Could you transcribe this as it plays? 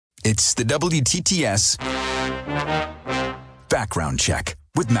It's the WTTS Background Check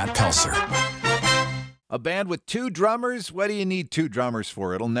with Matt Pelser. A band with two drummers? What do you need two drummers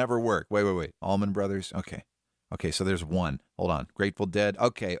for? It'll never work. Wait. Allman Brothers? Okay, so there's one. Hold on. Grateful Dead?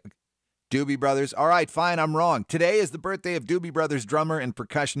 Okay. Doobie Brothers? All right, fine, I'm wrong. Today is the birthday of Doobie Brothers drummer and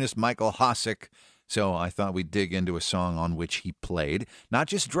percussionist Michael Hossack. So I thought we'd dig into a song on which he played. Not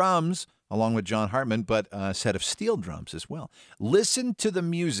just drums, along with John Hartman, but a set of steel drums as well. Listen to the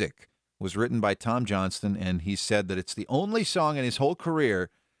Music was written by Tom Johnston, and he said that it's the only song in his whole career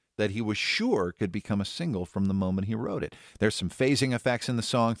that he was sure could become a single from the moment he wrote it. There's some phasing effects in the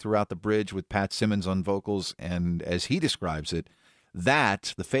song throughout the bridge with Pat Simmons on vocals, and as he describes it, the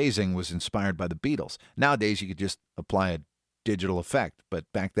phasing was inspired by the Beatles. Nowadays, you could just apply a digital effect, but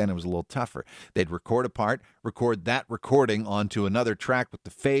back then it was a little tougher. They'd record a part, record that recording onto another track with the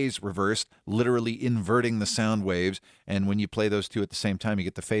phase reversed, literally inverting the sound waves, and when you play those two at the same time, you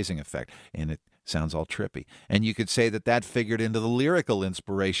get the phasing effect, and it sounds all trippy. And you could say that figured into the lyrical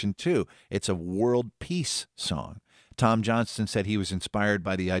inspiration, too. It's a world peace song. Tom Johnston said he was inspired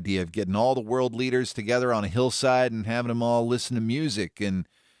by the idea of getting all the world leaders together on a hillside and having them all listen to music and,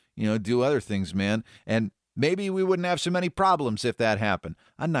 do other things, man. And maybe we wouldn't have so many problems if that happened.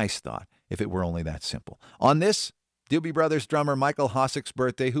 A nice thought, if it were only that simple. On this, Doobie Brothers drummer Michael Hossack's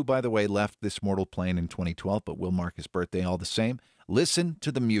birthday, who, by the way, left this mortal plane in 2012, but will mark his birthday all the same. Listen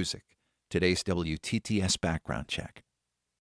to the Music. Today's WTTS Background Check.